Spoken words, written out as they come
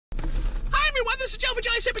This is Joe for Joy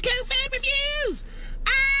Super Cool Fan Reviews.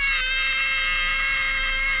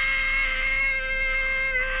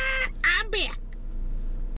 I'm back.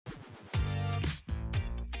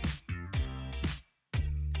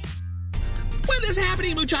 What is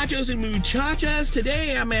happening, muchachos and muchachas?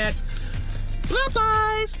 Today I'm at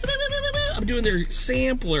Popeyes. I'm doing their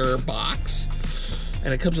sampler box,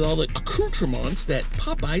 and it comes with all the accoutrements that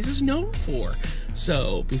Popeyes is known for.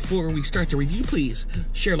 So before we start the review, please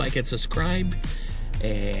share, like, and subscribe,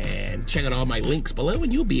 and check out all my links below,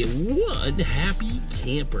 and you'll be one happy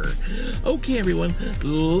camper. Okay, everyone,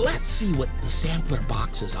 let's see what the sampler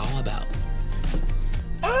box is all about.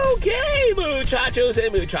 Okay, muchachos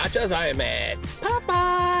and muchachas, I am at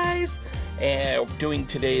Popeyes, and we're doing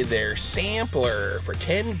today their sampler for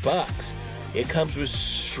 10 bucks. It comes with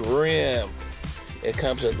shrimp. It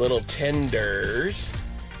comes with little tenders.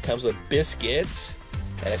 It comes with biscuits.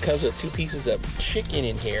 And it comes with 2 pieces of chicken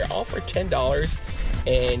in here, all for $10.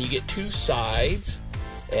 And you get 2 sides.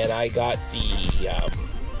 And I got the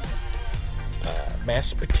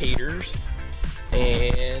mashed potatoes.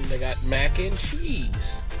 And I got mac and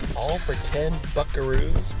cheese, all for 10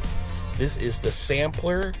 buckaroos. This is the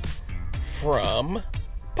sampler from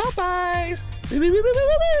Popeyes.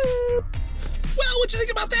 Well, what you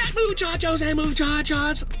think about that, muchachos and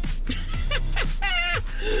muchachas?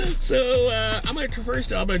 So, I'm gonna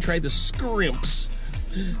try the scrimps.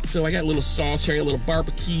 So I got a little sauce here, a little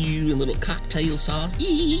barbecue, and a little cocktail sauce.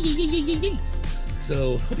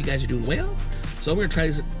 So, hope you guys are doing well. So I'm gonna try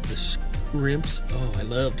the shrimps. Oh,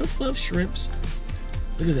 don't you love shrimps?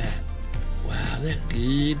 Look at that. Wow, that's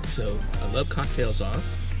good. So I love cocktail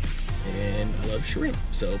sauce, and I love shrimp.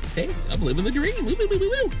 So hey, I'm living the dream. Woo, woo, woo, woo,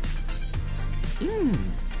 woo.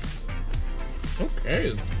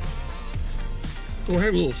 Okay. So I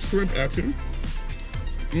have a little shrimp action.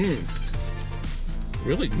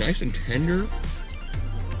 Really nice and tender.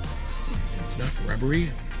 It's not rubbery.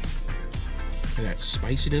 And that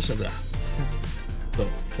spiciness of the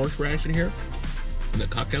horseradish in here, and the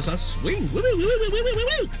cocktail sauce. Swing! Woo, woo, woo, woo, woo, woo,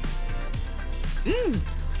 woo.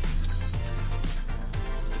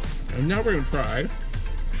 And now we're gonna try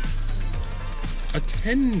a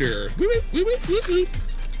tender. Woo, woo, woo, woo, woo.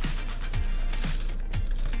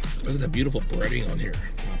 Look at the beautiful breading on here,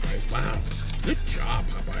 Popeyes. Wow, good job,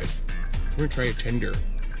 Popeyes. We're gonna try a tender.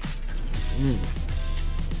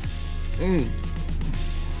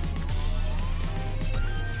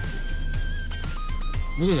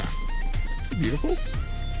 Look at that. It's beautiful.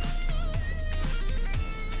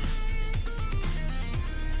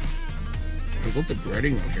 I love the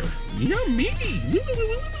breading on here. Yummy!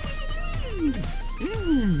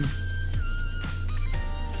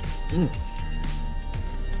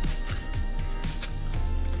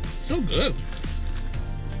 So good.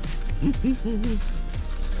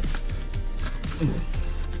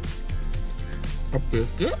 A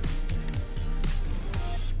biscuit.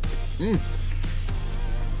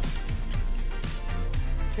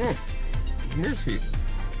 Mercy.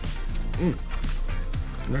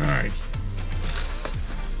 Nice.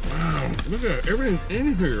 Wow, look at everything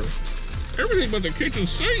in here. Everything but the kitchen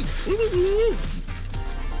sink.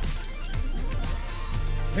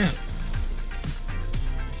 Yeah.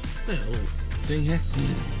 That little thing here.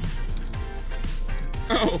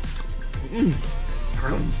 Oh.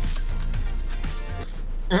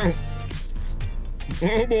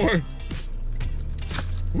 Oh boy.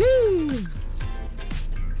 Woo.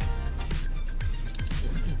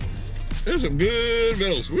 There's some good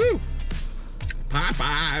vittles. Woo!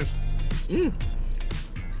 Popeyes.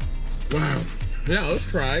 Wow. Now let's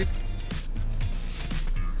try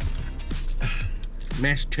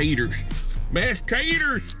mashed taters. Mashed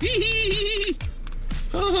taters. Hee.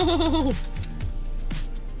 Oh.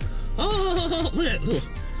 Oh. Look at that.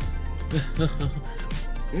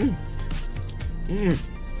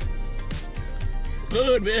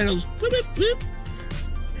 Good vittles. Whoop, whoop, whoop.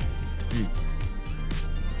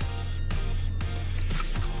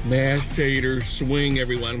 Mashed taters, swing,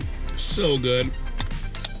 everyone. So good.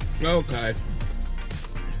 Okay.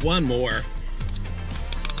 One more.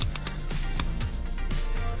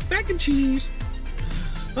 Mac and cheese.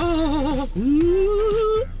 Oh.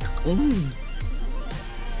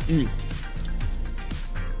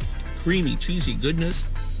 Creamy, cheesy goodness.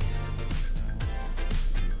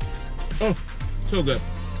 Oh, so good.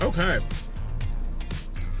 Okay.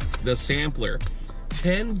 The sampler.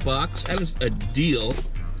 10 bucks. That is a deal.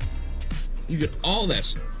 You get all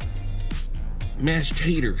that mashed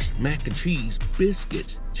taters, mac and cheese,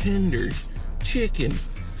 biscuits, tenders, chicken,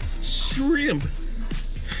 shrimp,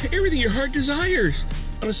 everything your heart desires.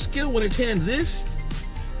 On a scale of 1 to 10, this,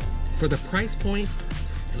 for the price point,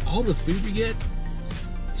 And all the food you get,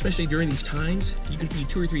 especially during these times, you can feed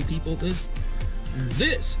 2 or 3 people this.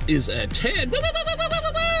 This is a 10. Woo, woo, woo, woo, woo,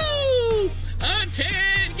 woo, woo. A 10.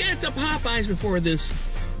 Get to Popeyes before this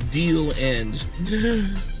deal ends.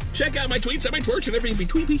 Check out my tweets and my Twitch and everything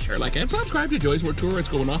between. Be sure, like, and subscribe to Joey's World Tour. It's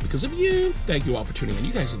going off because of you. Thank you all for tuning in.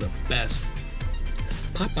 You guys are the best.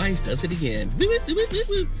 Popeyes does it again. Woo, woo, woo, woo,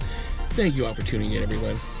 woo. Thank you all for tuning in,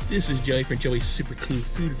 everyone. This is Joey from Joey's Super Cool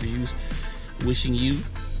Food Reviews. Wishing you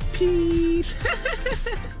peace.